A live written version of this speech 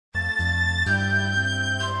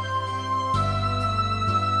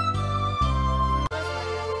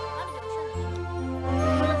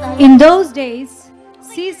In those days,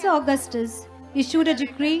 Caesar Augustus issued a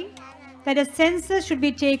decree that a census should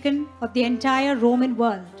be taken of the entire Roman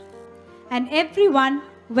world, and everyone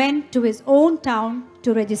went to his own town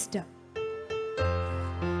to register.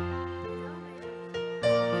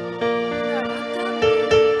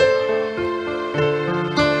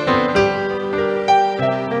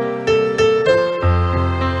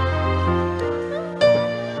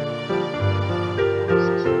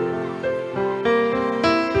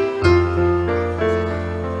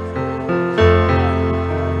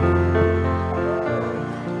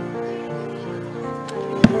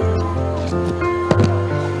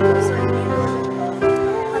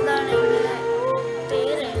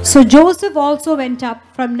 So Joseph also went up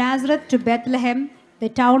from Nazareth to Bethlehem, the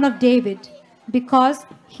town of David, because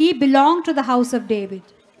he belonged to the house of David.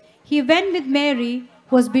 He went with Mary,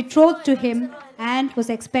 who was betrothed to him and was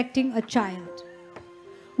expecting a child.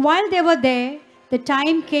 While they were there, the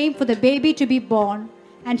time came for the baby to be born,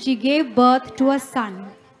 and she gave birth to a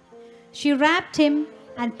son. She wrapped him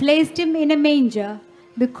and placed him in a manger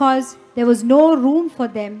because there was no room for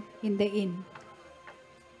them in the inn.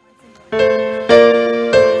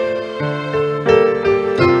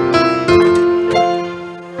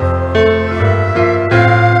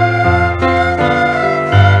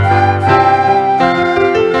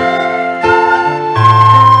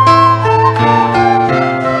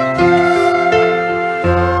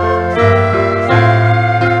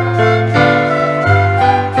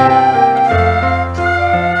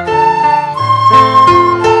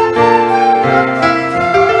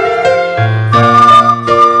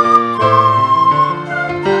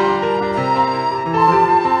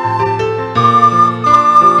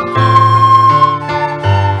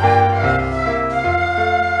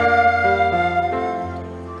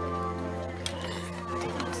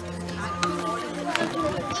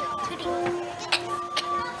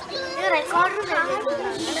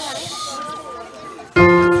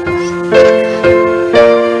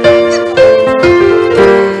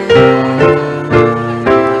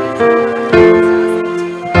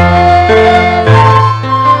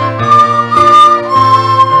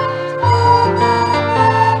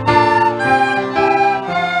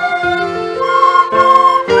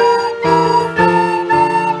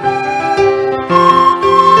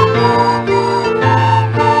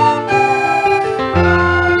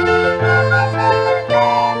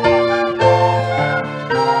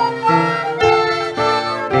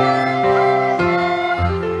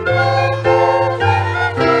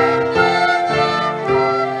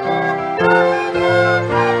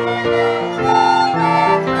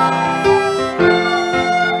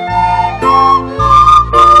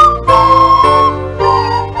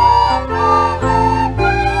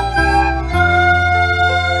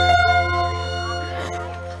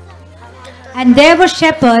 And there were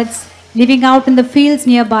shepherds living out in the fields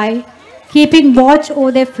nearby, keeping watch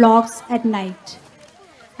over their flocks at night.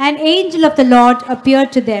 An angel of the Lord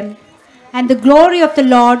appeared to them, and the glory of the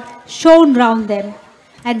Lord shone round them,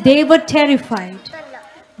 and they were terrified.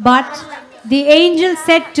 But the angel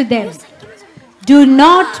said to them, "Do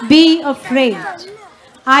not be afraid.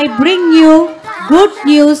 I bring you good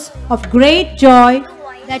news of great joy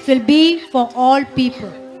that will be for all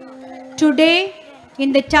people. Today,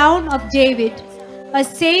 in the town of David, a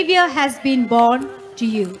Savior has been born to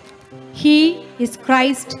you. He is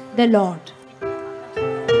Christ the Lord."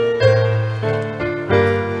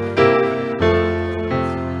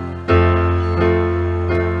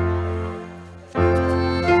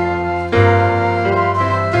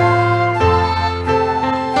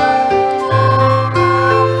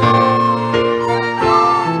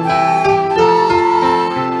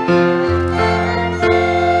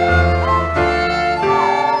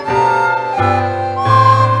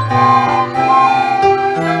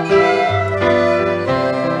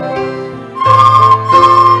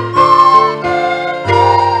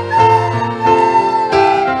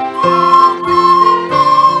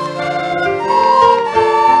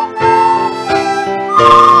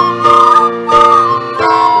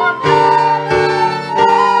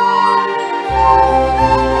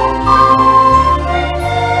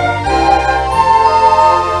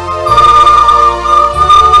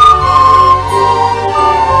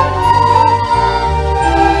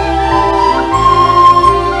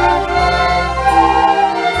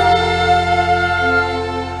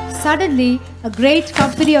 Suddenly, a great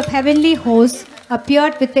company of heavenly hosts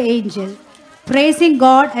appeared with the angel, praising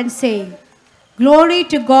God and saying, "Glory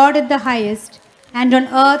to God in the highest, and on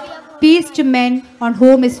earth peace to men on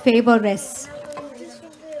whom his favor rests."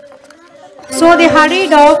 So they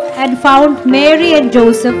hurried off and found Mary and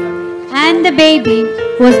Joseph and the baby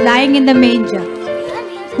who was lying in the manger.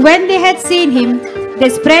 When they had seen him, they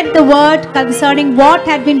spread the word concerning what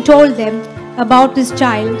had been told them about this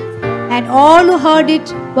child, and all who heard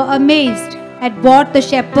it were amazed at what the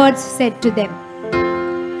shepherds said to them.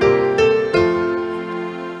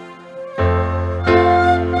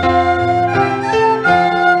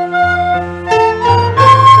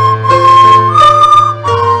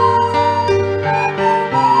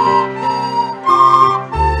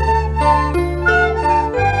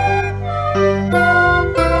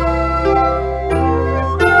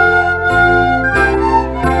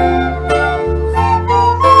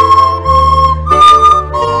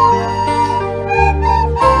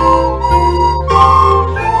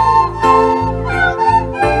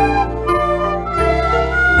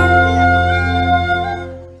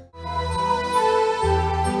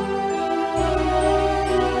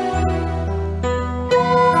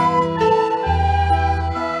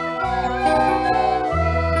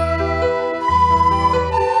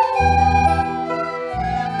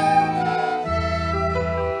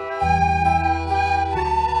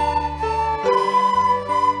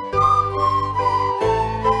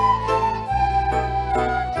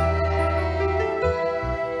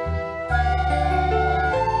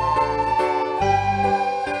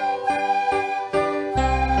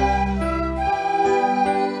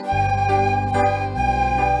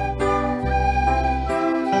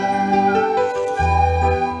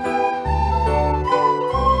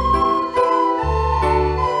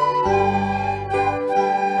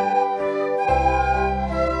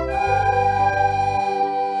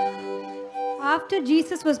 After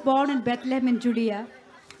Jesus was born in Bethlehem in Judea,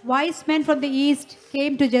 wise men from the east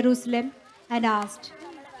came to Jerusalem and asked,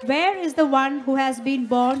 "Where is the one who has been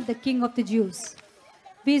born the King of the Jews?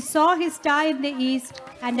 We saw his star in the east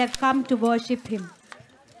and have come to worship him."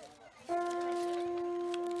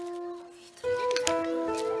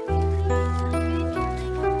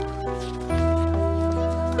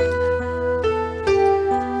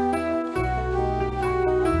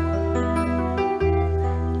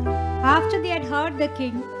 After they had heard the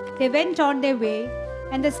king, they went on their way,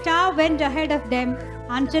 and the star went ahead of them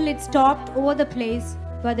until it stopped over the place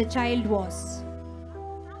where the child was.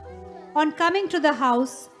 On coming to the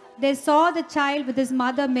house, they saw the child with his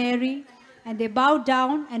mother Mary, and they bowed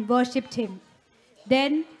down and worshipped him.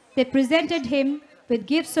 Then they presented him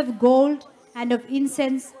with gifts of gold and of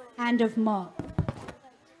incense and of myrrh.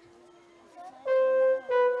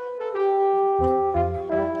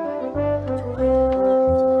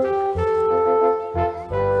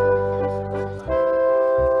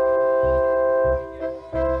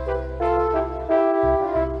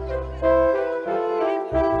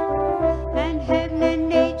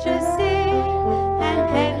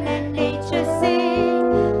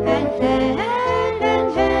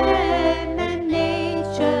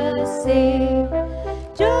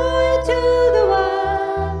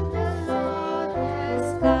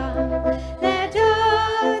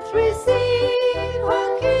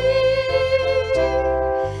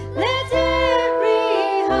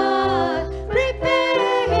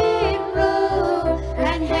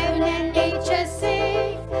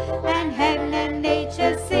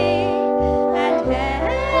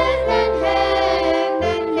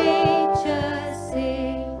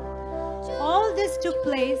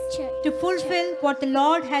 To fulfill what the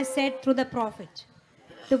Lord has said through the prophet.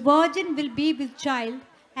 The virgin will be with child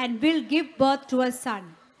and will give birth to a son,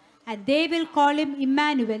 and they will call him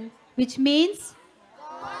Emmanuel, which means